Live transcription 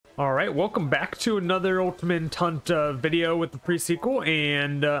All right, welcome back to another Ultimate Hunt video with the pre-sequel,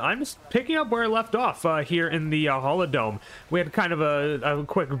 and I'm just picking up where I left off here in the Holodome. We had kind of a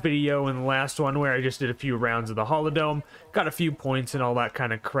quick video in the last one where I just did a few rounds of the Holodome, got a few points and all that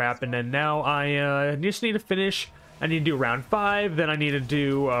kind of crap, and then now I just need to finish. I need to do round 5, then I need to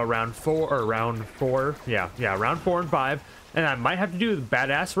do round 4, or round 4, yeah, round 4 and 5, and I might have to do the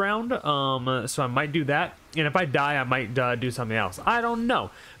badass round, so I might do that, and if I die, I might do something else. I don't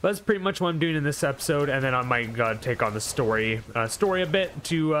know, but that's pretty much what I'm doing in this episode, and then I might take on the story a bit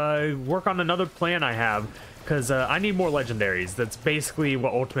to work on another plan I have, because I need more legendaries. That's basically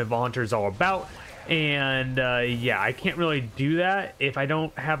what Ultimate Volunteer is all about. And yeah, I can't really do that if I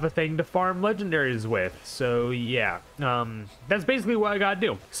don't have a thing to farm legendaries with. So yeah, that's basically what I gotta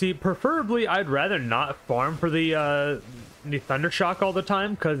do. See, preferably I'd rather not farm for the Thundershock all the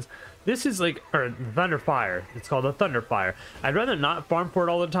time, because this is like, or Thunderfire, it's called a Thunderfire. I'd rather not farm for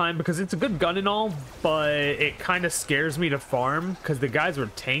it all the time because it's a good gun and all, but it kind of scares me to farm because the guys are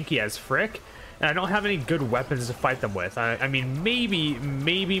tanky as frick, and I don't have any good weapons to fight them with. I mean,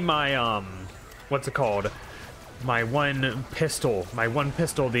 maybe my what's it called? My one pistol,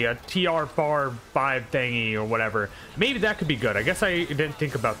 the TR-5 thingy or whatever. Maybe that could be good. I guess I didn't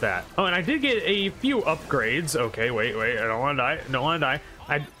think about that. Oh, and I did get a few upgrades. Okay, wait, I don't want to die. Don't want to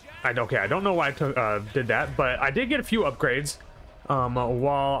die. Okay, I don't know why I did that, but I did get a few upgrades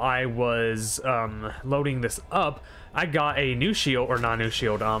while I was loading this up. I got a new shield, or not new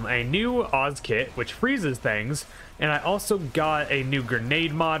shield, a new Oz kit, which freezes things, and I also got a new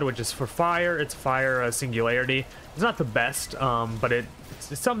grenade mod, which is for fire. It's fire singularity. It's not the best, but it's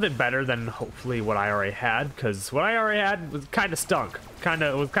something better than hopefully what I already had, because what I already had was kind of stunk.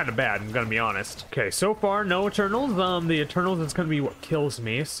 It was kind of bad, I'm gonna be honest. Okay, so far no Eternals. The Eternals is gonna be what kills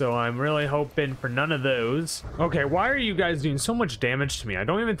me, so I'm really hoping for none of those. Okay, why are you guys doing so much damage to me? I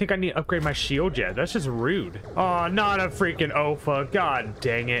don't even think I need to upgrade my shield yet. That's just rude. Oh, not a freaking Ofa. God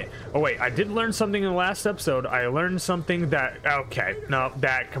dang it. Oh wait, I did learn something in the last episode. I learned something that, okay, no,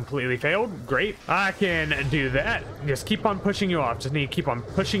 that completely failed. Great, I can do that. Just keep on pushing you off. Just need to keep on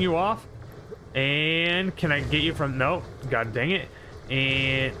pushing you off. And can I get you from, no, god dang it.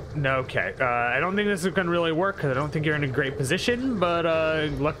 And no, okay, I don't think this is gonna really work because I don't think you're in a great position, but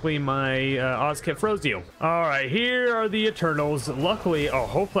luckily my Oz kit froze you. All right, here are the Eternals. Luckily, oh,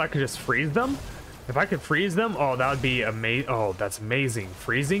 hopefully I could just freeze them. If I could freeze them, oh, that would be amazing. Oh, that's amazing.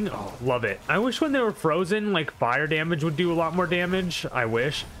 Freezing, oh, love it. I wish when they were frozen, like fire damage would do a lot more damage. I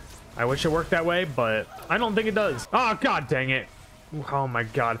wish it worked that way, but I don't think it does. Oh, god dang it. Oh my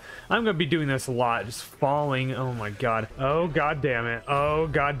god, I'm gonna be doing this a lot, just falling. Oh my god. Oh god damn it. Oh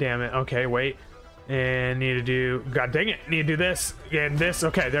god damn it. Okay, wait, and need to do, god dang it, need to do this and this.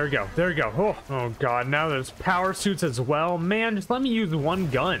 Okay, there we go, oh god, now there's power suits as well. Man, just let me use one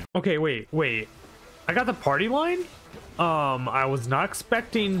gun. Okay, wait, I got the party line. I was not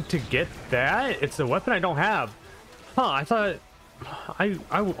expecting to get that. It's a weapon I don't have. I thought, I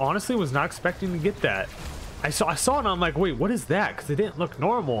honestly was not expecting to get that. I saw it and I'm like, wait, what is that? Because it didn't look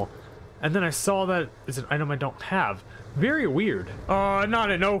normal. And then I saw that it's an item I don't have. Very weird.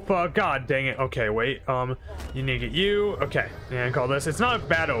 Not an OPA. God dang it. Okay, wait. You need to get you. Okay, and call this. It's not a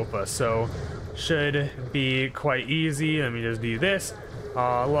bad OPA, so should be quite easy. Let me just do this.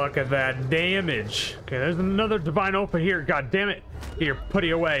 Look at that damage. Okay, there's another divine OPA here. God damn it. Here, put it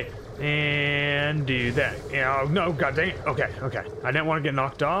away. And do that. Oh no, god dang it. Okay, I didn't want to get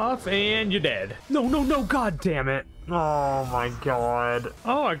knocked off, and you're dead. No, god damn it. Oh my god.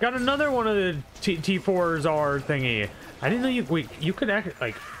 Oh, I got another one of the T4s R thingy. I didn't know you could act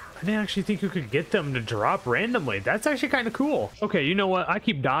like, I didn't actually think you could get them to drop randomly. That's actually kind of cool. Okay, you know what? I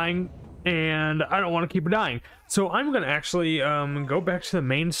keep dying, and I don't want to keep dying. So I'm gonna actually go back to the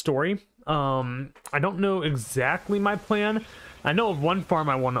main story. I don't know exactly my plan. I know of one farm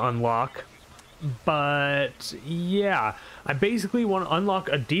I want to unlock, but yeah, I basically want to unlock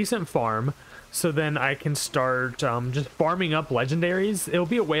a decent farm so then I can start just farming up legendaries. It'll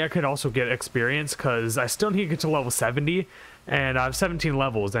be a way I could also get experience because I still need to get to level 70 and I have 17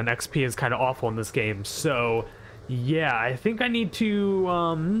 levels and XP is kind of awful in this game. So yeah, I think I need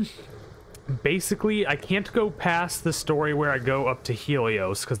to basically, I can't go past the story where I go up to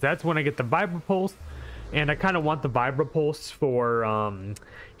Helios because that's when I get the Vibra Pulse. And I kind of want the Vibra Pulse for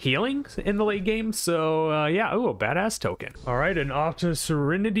healing in the late game. So yeah, ooh, a badass token. All right, and off to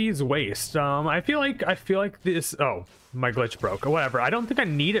Serenity's Waste. I feel like this. Oh, my glitch broke or whatever. I don't think I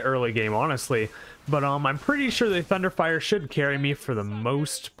need it early game, honestly, but I'm pretty sure the Thunderfire should carry me for the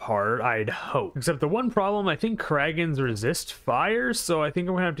most part, I'd hope. Except the one problem, I think Kragans resist fire, so I think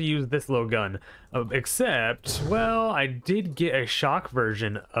I'm gonna have to use this little gun. Except, well, I did get a shock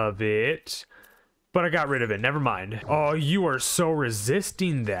version of it, but I got rid of it. Never mind. Oh, you are so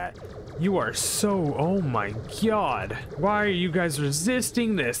resisting that. You are so... Oh my god. Why are you guys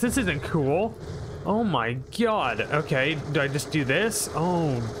resisting this? This isn't cool. Oh my god. Okay, do I just do this?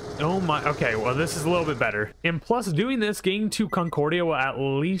 Oh my... Okay, well, this is a little bit better. And plus, doing this, getting to Concordia will at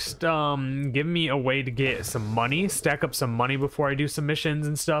least give me a way to get some money, stack up some money before I do some missions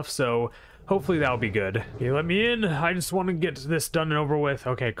and stuff, so... hopefully that'll be good. Okay, let me in. I just want to get this done and over with.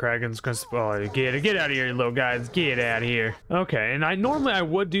 Okay, Kragan's gonna... Oh, get out of here, little guys. Get out of here. Okay, and I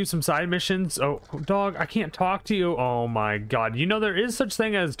would do some side missions. Oh, dog, I can't talk to you. Oh my god. You know, there is such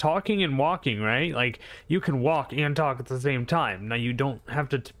thing as talking and walking, right? Like, you can walk and talk at the same time. Now, you don't have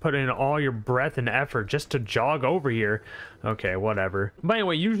to put in all your breath and effort just to jog over here. Okay, whatever. But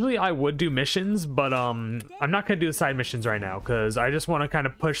anyway, usually I would do missions, but I'm not gonna do the side missions right now because I just want to kind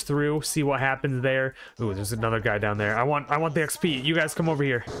of push through, see what happens there. Ooh, there's another guy down there. I want the XP. You guys come over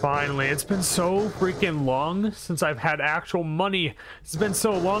here. Finally, it's been so freaking long since I've had actual money. It's been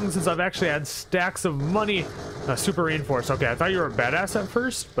so long since I've actually had stacks of money. Super reinforced. Okay, I thought you were a badass at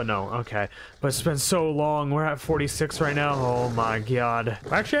first, but no. Okay, but it's been so long. We're at 46 right now. Oh my god.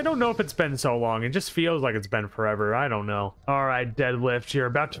 Actually, I don't know if it's been so long. It just feels like it's been forever. I don't know. All right, Deadlift, you're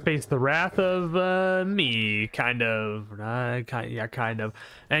about to face the wrath of me, kind of. Yeah, kind of.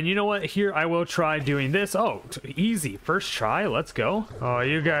 And you know what? Here, I will try doing this. Oh, easy. First try. Let's go. Oh,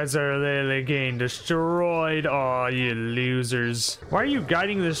 you guys are literally getting destroyed. Oh, you losers. Why are you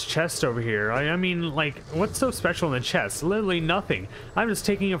guiding this chest over here? I mean, like, what's so special in the chest? Literally nothing. I'm just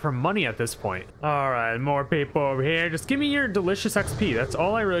taking it for money at this point. All right, more people over here. Just give me your delicious XP. That's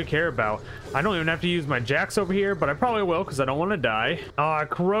all I really care about. I don't even have to use my jacks over here, but I probably will because I don't want to die. Oh,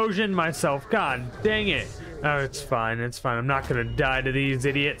 corrosion myself. God dang it. Oh, it's fine. It's fine. I'm not going to die to these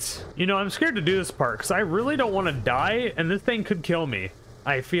idiots. You know, I'm scared to do this part because I really don't want to die, and this thing could kill me.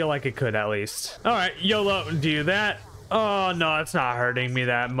 I feel like it could, at least. All right, YOLO, do that. Oh, no, it's not hurting me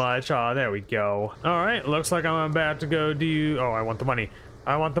that much. Oh, there we go. All right, looks like I'm about to go do... Oh, I want the money.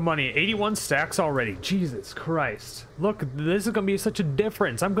 I want the money. 81 stacks already. Jesus Christ. Look, this is going to be such a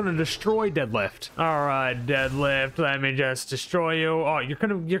difference. I'm going to destroy Deadlift. All right, Deadlift, let me just destroy you. Oh, you're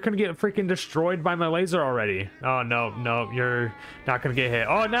going to get freaking destroyed by my laser already. Oh, no, you're not going to get hit.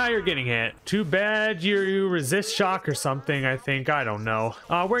 Oh, now you're getting hit. Too bad you resist shock or something, I think. I don't know.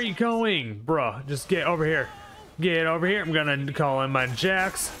 Where are you going? Bruh, just get over here. Get over here. I'm going to call in my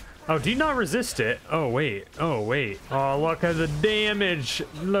jacks. Oh, do you not resist it? Oh, wait. Oh, wait. Oh, look at the damage.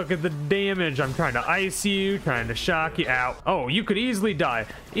 Look at the damage. I'm trying to ice you, trying to shock you out. Oh, you could easily die.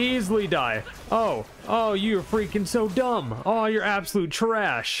 Easily die. Oh, you're freaking so dumb. Oh, you're absolute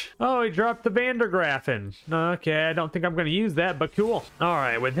trash. Oh, he dropped the Vandergraffen. Okay, I don't think I'm going to use that, but cool. All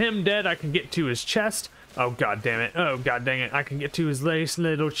right, with him dead, I can get to his chest. Oh, god damn it. Oh, god dang it. I can get to his nice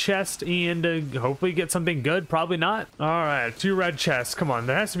little chest and hopefully get something good. Probably not. All right, 2 red chests. Come on,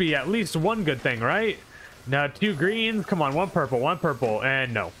 there has to be at least one good thing, right? Now 2 greens. Come on, 1 purple,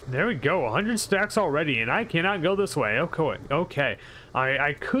 and no. There we go. 100 stacks already, and I cannot go this way. Okay.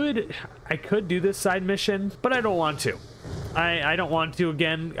 I could do this side mission, but I don't want to. I don't want to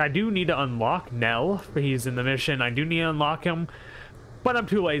again. I do need to unlock Nell. He's in the mission. I do need to unlock him. But I'm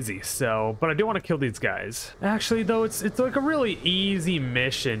too lazy, so... But I do want to kill these guys. Actually, though, it's like a really easy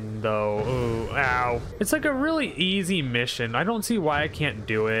mission, though. Ooh, ow. It's like a really easy mission. I don't see why I can't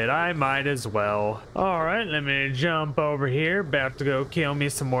do it. I might as well. Alright, let me jump over here. About to go kill me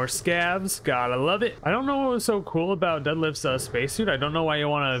some more scavs. Gotta love it. I don't know what was so cool about Deadlift's spacesuit. I don't know why you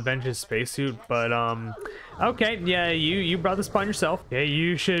want to avenge his spacesuit, but, okay, yeah, you brought this upon yourself. Yeah,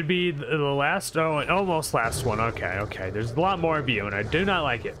 you should be the last, almost last one. Okay. There's a lot more of you, and I do not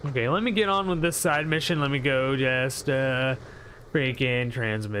like it. Okay, let me get on with this side mission. Let me go just, freaking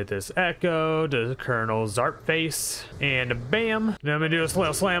transmit this echo to Colonel Zartface, and bam. Then I'm gonna do a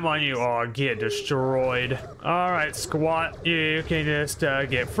little slam on you. Oh, get destroyed. All right, squat. You can just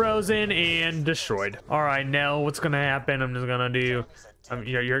get frozen and destroyed. All right, Nell, what's gonna happen? I'm just gonna do...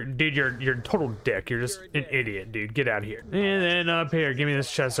 you're a total dick. You're just an idiot, dude. Get out of here. And then up here, give me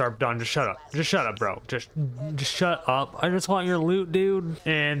this chest arp done. Just shut up. Just shut up, bro. Just shut up. I just want your loot, dude.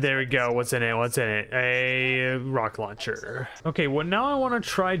 And there we go. What's in it? A rocket launcher. Okay, what now I want to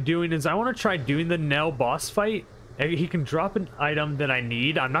try doing is I want to try doing the Nell boss fight. He can drop an item that I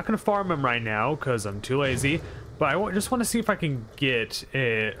need. I'm not going to farm him right now because I'm too lazy. But I just want to see if I can get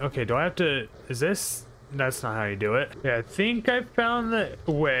it. Okay, do I have to... Is this... That's not how you do it. Yeah, I think I found the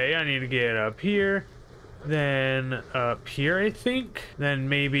way. I need to get up here. Then up here, I think. Then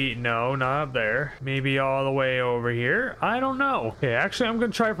maybe, no, not up there. Maybe all the way over here. I don't know. Okay, actually, I'm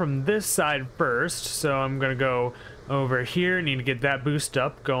gonna try from this side first. So I'm gonna go over here. Need to get that boost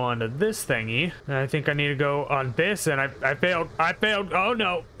up. Go onto this thingy. And I think I need to go on this. And I failed. I failed. Oh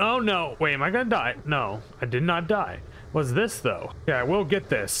no. Oh no. Wait, am I gonna die? No, I did not die. What's this though? Yeah, I will get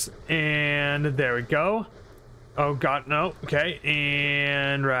this. And there we go. Oh god, no. Okay,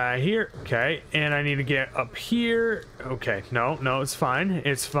 and right here. Okay, and I need to get up here. Okay, no, it's fine.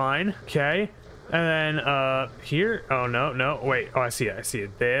 It's fine. Okay, and then here. Oh no, wait. Oh, I see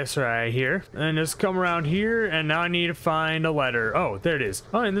it. This right here, and just come around here, and now I need to find a letter. Oh, there it is.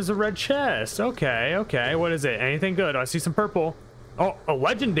 Oh, and there's a red chest. Okay, what is it? Anything good? Oh, I see some purple. Oh, a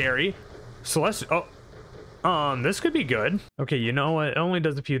legendary celestial. Oh, this could be good. Okay, you know what? It only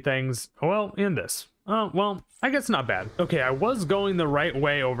does a few things. Well, in this. Oh, well, I guess not bad. Okay, I was going the right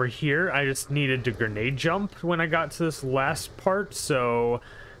way over here. I just needed to grenade jump when I got to this last part. So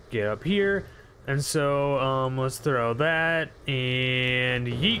get up here. And so let's throw that and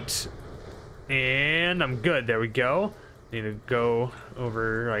yeet. And I'm good. There we go. Need to go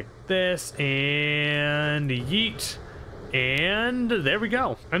over like this and yeet. And there we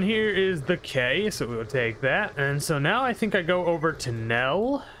go. And here is the K, so we'll take that. And so now I think I go over to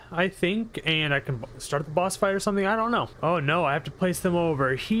Nell, I think, and I can start the boss fight or something. I don't know. Oh no, I have to place them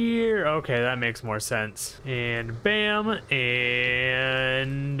over here. Okay, that makes more sense. And bam,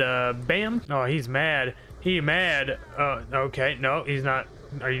 and bam. Oh, he's mad. Okay, no, he's not.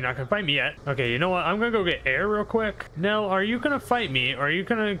 Are you not gonna fight me yet? Okay, you know what? I'm gonna go get air real quick. Nell, are you gonna fight me, or are you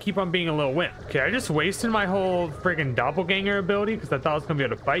gonna keep on being a little wimp? Okay, I just wasted my whole freaking doppelganger ability because I thought I was gonna be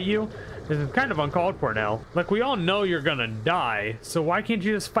able to fight you. This is kind of uncalled for now. Like, we all know you're gonna die, so why can't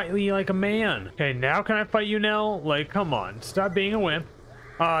you just fight me like a man? Okay, now can I fight you, Nell? Like, come on, stop being a wimp.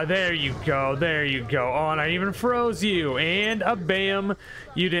 There you go. Oh, and I even froze you. And a bam.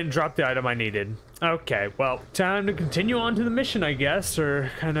 You didn't drop the item I needed. Okay, well, time to continue on to the mission, I guess,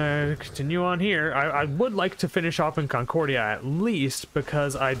 or kind of continue on here. I would like to finish off in Concordia at least,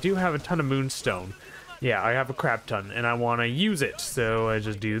 because I do have a ton of moonstone. Yeah, I have a crap ton, and I want to use it. So I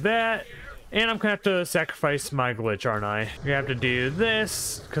just do that. And I'm gonna have to sacrifice my glitch, aren't I? We have to do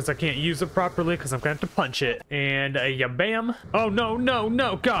this, because I can't use it properly, because I'm gonna have to punch it. And yeah, bam. Oh,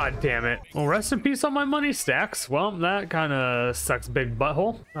 no, god damn it. Well, rest in peace on my money stacks. Well, that kind of sucks, big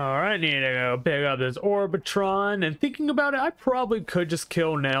butthole. All right, need to go pick up this Orbitron. And thinking about it, I probably could just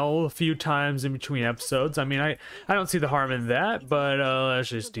kill Nell a few times in between episodes. I mean, I don't see the harm in that, but let's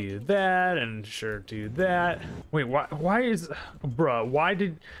just do that, and sure, do that. Wait, why is, bruh,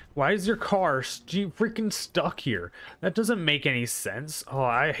 why is your car freaking stuck here? That doesn't make any sense. Oh,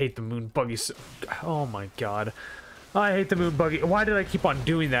 I hate the moon buggy so... Oh my god. I hate the moon buggy. Why did I keep on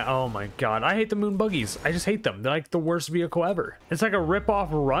doing that? Oh my god. I hate the moon buggies. I just hate them. They're like the worst vehicle ever. It's like a rip-off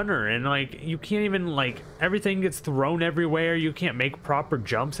runner, and like you can't even, like, everything gets thrown everywhere. You can't make proper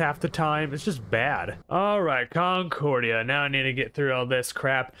jumps half the time. It's just bad. Alright, Concordia. Now I need to get through all this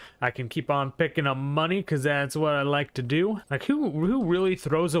crap. I can keep on picking up money because that's what I like to do. Like, who really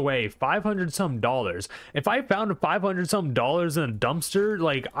throws away $500-some? If I found $500-some in a dumpster,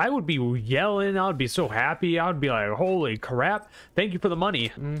 like, I would be yelling. I would be so happy. I would be like, holy crap, thank you for the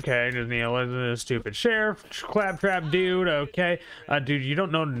money. Okay, just need to listen to this stupid sheriff claptrap dude. Okay, dude, you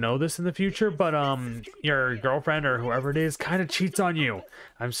don't know this in the future, but your girlfriend or whoever it is kind of cheats on you.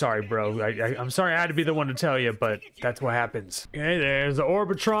 I'm sorry, bro. I'm sorry I had to be the one to tell you, but that's what happens. Okay, there's the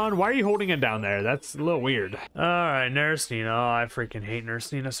Orbitron. Why are you holding it down there? That's a little weird. All right, Nurse Nina. Oh, I freaking hate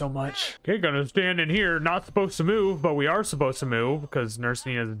Nurse Nina so much. Okay, gonna stand in here. Not supposed to move, but we are supposed to move because Nurse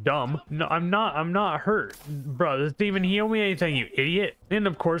Nina's dumb. No, I'm not hurt, bro. This didn't even heal me anything, you idiot. And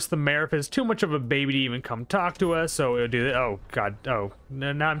of course, the Marif is too much of a baby to even come talk to us, so we'll do that. Oh god. Oh,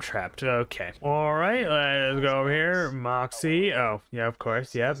 now I'm trapped. Okay. All right, let's go over here. Moxie. Oh, yeah, of course.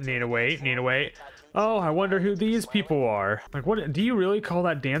 Yep. Need to wait. Oh, I wonder who these people are. Like, what do you really call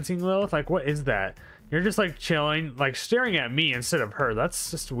that dancing Lilith? Like, what is that? You're just like chilling, like staring at me instead of her.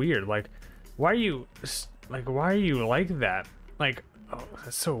 That's just weird. Like, why are you like that? Like, oh,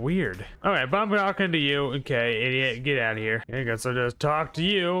 that's so weird. All right, but I'm talking to you. Okay, idiot, get out of here. Okay, guess I'll just talk to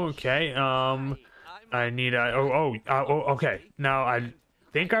you. Okay, I need a, okay. Now I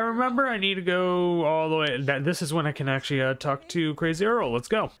think I remember I need to go all the way. This is when I can actually talk to Crazy Earl. Let's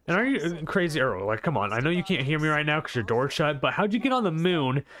go. And are you Crazy Earl? Like, come on. I know you can't hear me right now because your door's shut, but how'd you get on the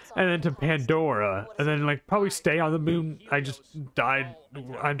moon and then to Pandora and then like probably stay on the moon? I just died.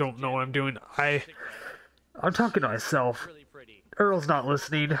 I don't know what I'm doing. I'm talking to myself. Earl's not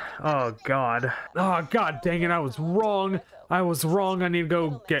listening. Oh, God. Oh, God dang it. I was wrong. I was wrong. I need to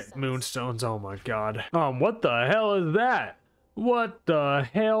go get moonstones. Oh, my God. What the hell is that? What the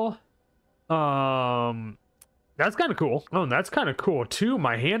hell? That's kind of cool. Oh, and that's kind of cool too.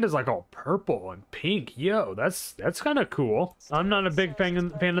 My hand is like all purple and pink. Yo, that's kind of cool. I'm not a big fan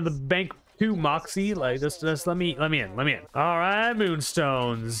of the bank too, Moxie. Like, just let me in. All right,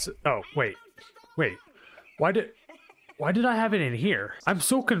 moonstones. Oh, wait. Why did I have it in here? I'm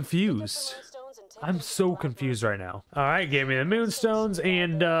so confused. I'm so confused right now. All right, give me the moonstones,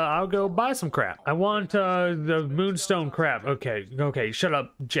 and I'll go buy some crap. I want the moonstone crap. Okay, shut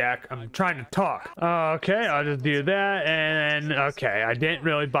up, Jack. I'm trying to talk. Okay, I'll just do that, and okay, I didn't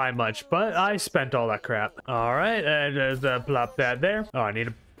really buy much, but I spent all that crap. All right, just plop that there. Oh, I need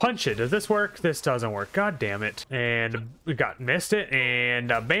to punch it. Does this work? This doesn't work. God damn it. And we missed it, and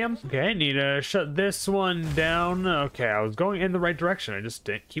bam. Okay, need to shut this one down. Okay, I was going in the right direction. I just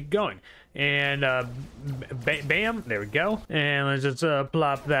didn't keep going. And bam, there we go. And let's just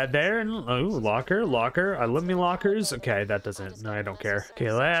plop that there. And oh, locker. I love me lockers. Okay, that doesn't, no, I don't care. Okay,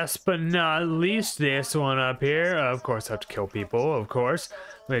 last but not least, this one up here. Of course, I have to kill people, of course.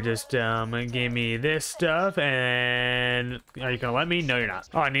 They just give me this stuff, and are you gonna let me? No, you're not.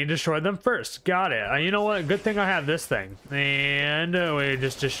 Oh, I need to destroy them first. Got it. You know what? Good thing I have this thing. And we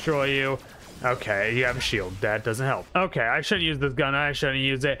just destroy you. Okay, you have a shield. That doesn't help. Okay, I shouldn't use this gun. I shouldn't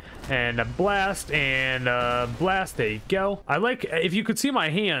use it. And blast, and blast. There you go. I like, if you could see my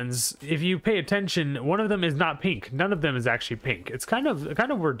hands, if you pay attention, one of them is not pink. None of them is actually pink. It's kind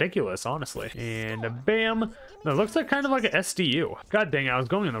of ridiculous, honestly. And bam. That looks like kind of like an SDU. God dang, I was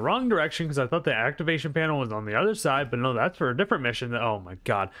going in the wrong direction because I thought the activation panel was on the other side, but no, that's for a different mission. Oh my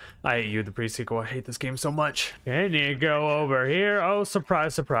God, I hate you, the pre-sequel. I hate this game so much. Okay, I need to go over here. Oh,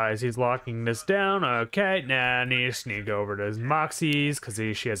 surprise, surprise. He's locking this down. Okay, now I need to go over to his Moxie's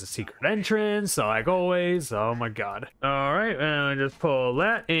because she has a secret entrance, like always. Oh my God. All right, and I just pull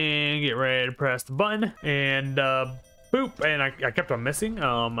that and get ready to press the button, and boop, and I kept on missing,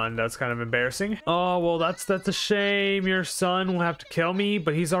 and that's kind of embarrassing. Oh, well, that's a shame. Your son will have to kill me,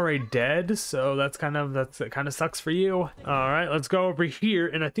 but he's already dead, so that kind of sucks for you. All right, let's go over here,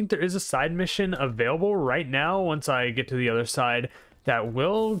 and I think there is a side mission available right now once I get to the other side that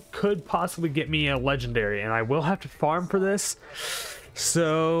could possibly get me a legendary, and I will have to farm for this.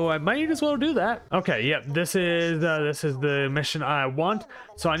 So I might as well do that. Okay, yep, this is the mission I want.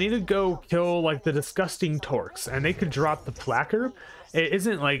 So I need to go kill like the disgusting torques, and they could drop the flacker. It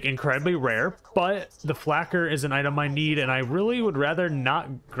isn't like incredibly rare, but the flacker is an item I need, and I really would rather not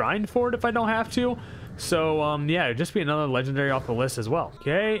grind for it if I don't have to. So yeah, it'd just be another legendary off the list as well.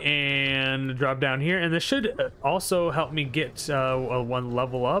 Okay, and drop down here, and this should also help me get one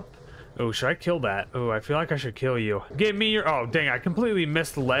level up. Oh, should I kill that? Oh, I feel like I should kill you. Give me your... Oh, dang, I completely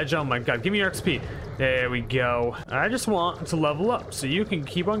missed the ledge. Oh, my God. Give me your XP. There we go. I just want to level up, so you can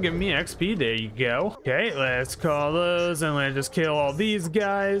keep on giving me XP. There you go. Okay, let's call those, and let's just kill all these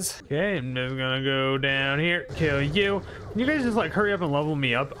guys. Okay, I'm just gonna go down here, kill you. Can you guys just, like, hurry up and level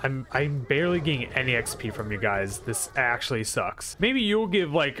me up? I'm barely getting any XP from you guys. This actually sucks. Maybe you'll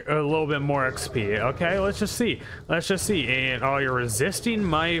give, like, a little bit more XP. Okay, let's just see. Let's just see. And, oh, you're resisting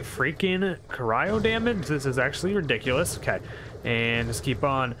my freaking cryo damage? This is actually ridiculous. Okay, and just keep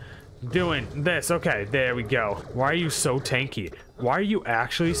on doing this. Okay, there we go. Why are you so tanky? Why are you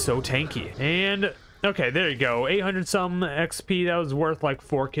actually so tanky? And okay, there you go. 800 some XP. That was worth like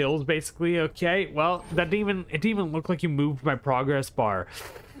 4 kills basically. Okay, well, it didn't even look like you moved my progress bar.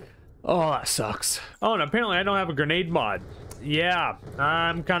 Oh, that sucks. Oh, and apparently I don't have a grenade mod. Yeah,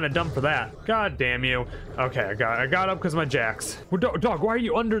 I'm kind of dumb for that. God damn you. Okay, I got up because my jacks. Well, dog, why are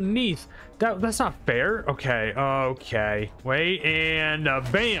you underneath? That's not fair. Okay. Wait, and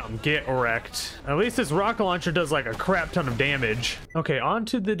bam, get wrecked. At least this rocket launcher does like a crap ton of damage. Okay, on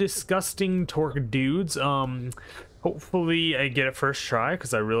to the disgusting torque dudes. Hopefully I get it first try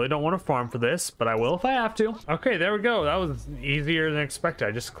because I really don't want to farm for this, but I will if I have to. Okay, there we go. That was easier than expected.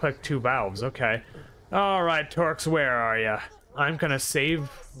 I just clicked 2 valves. Okay. All right, Torques, where are you? I'm gonna save.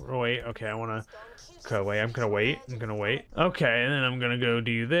 Wait, okay, I'm gonna wait. Okay, and then I'm gonna go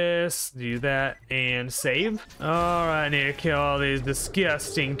do this, do that, and save. All right, I need to kill all these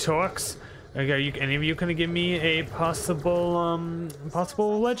disgusting Torques. Okay, any of you gonna give me a possible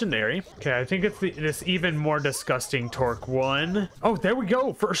legendary? Okay, I think it's this even more disgusting Torque one. Oh, there we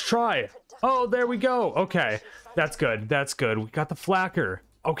go, first try. Oh, there we go. Okay, that's good. We got the flacker.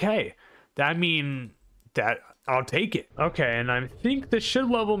 Okay, that mean that I'll take it. Okay, and I think this should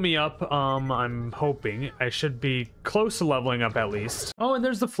level me up. I'm hoping I should be close to leveling up at least. Oh, and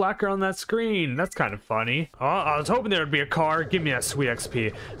there's the flacker on that screen. That's kind of funny. Oh, I was hoping there would be a car. Give me that sweet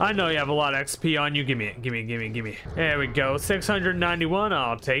XP. I know you have a lot of XP on you. Give me it. Give me. There we go. 691.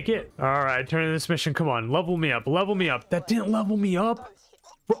 I'll take it. All right, turn in this mission. Come on, level me up. Level me up. That didn't level me up.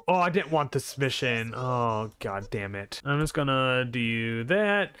 Oh, I didn't want this mission. Oh, god damn it. I'm just gonna do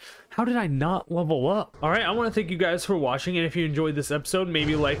that. How did I not level up? All right, I want to thank you guys for watching, and if you enjoyed this episode,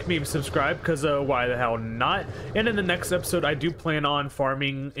 maybe like, maybe subscribe, because why the hell not? And in the next episode, I do plan on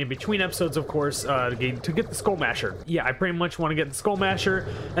farming in between episodes, of course, to get the Skull Masher. Yeah, I pretty much want to get the Skull Masher,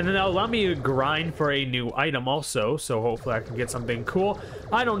 and then that'll allow me to grind for a new item also, so hopefully I can get something cool.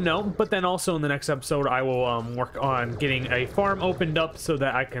 I don't know, but then also in the next episode, I will work on getting a farm opened up so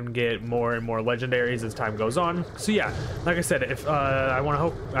that I can get more and more legendaries as time goes on. So yeah, like I said, if I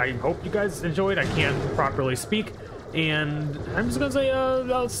hope you guys enjoyed. I can't properly speak, and I'm just gonna say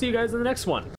I'll see you guys in the next one.